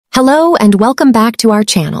Hello and welcome back to our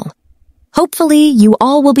channel. Hopefully you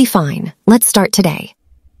all will be fine. Let's start today.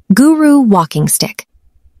 Guru Walking Stick.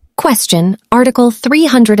 Question, Article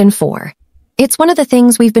 304. It's one of the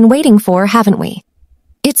things we've been waiting for, haven't we?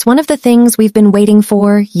 It's one of the things we've been waiting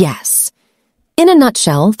for, yes. In a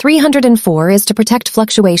nutshell, 304 is to protect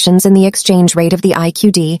fluctuations in the exchange rate of the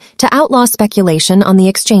IQD to outlaw speculation on the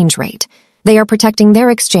exchange rate. They are protecting their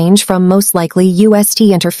exchange from most likely UST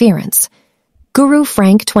interference. Guru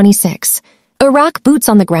Frank 26. Iraq Boots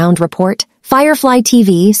on the Ground report. Firefly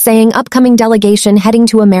TV saying upcoming delegation heading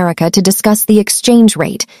to America to discuss the exchange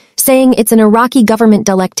rate, saying it's an Iraqi government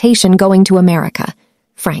delectation going to America.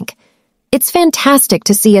 Frank. It's fantastic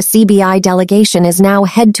to see a CBI delegation is now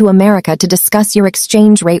head to America to discuss your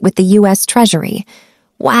exchange rate with the U.S. Treasury.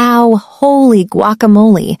 Wow, holy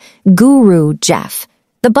guacamole. Guru Jeff.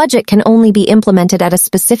 The budget can only be implemented at a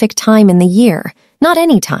specific time in the year, not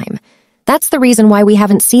any time. That's the reason why we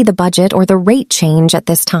haven't seen the budget or the rate change at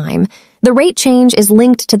this time. The rate change is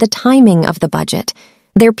linked to the timing of the budget.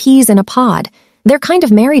 They're peas in a pod. They're kind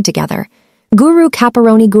of married together. Guru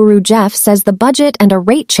Caparoni Guru Jeff says the budget and a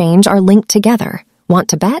rate change are linked together. Want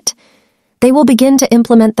to bet? They will begin to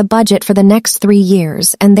implement the budget for the next 3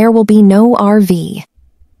 years, and there will be no RV.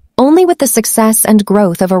 Only with the success and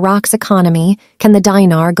growth of Iraq's economy can the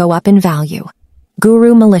dinar go up in value.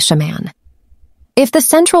 Guru Militiaman. If the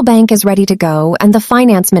central bank is ready to go and the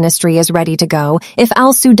finance ministry is ready to go, if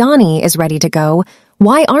al-Sudani is ready to go,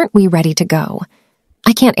 why aren't we ready to go?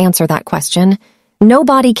 I can't answer that question.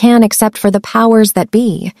 Nobody can except for the powers that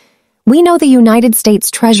be. We know the United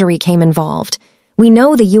States Treasury came involved. We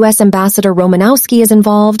know the U.S. Ambassador Romanowski is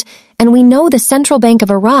involved, and we know the Central Bank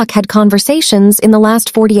of Iraq had conversations in the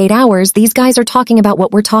last 48 hours. These guys are talking about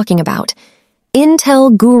what we're talking about.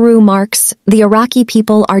 Intel Guru marks, the Iraqi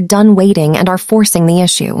people are done waiting and are forcing the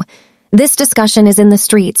issue. This discussion is in the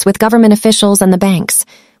streets with government officials and the banks.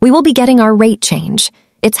 We will be getting our rate change.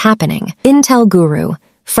 It's happening. Intel Guru,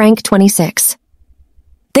 Frank 26.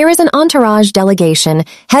 There is an entourage delegation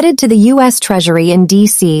headed to the U.S. Treasury in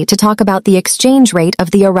D.C. to talk about the exchange rate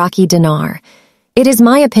of the Iraqi Dinar. It is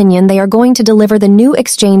my opinion they are going to deliver the new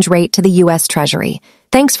exchange rate to the U.S. Treasury.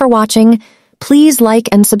 Thanks for watching. Please like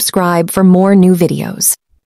and subscribe for more new videos.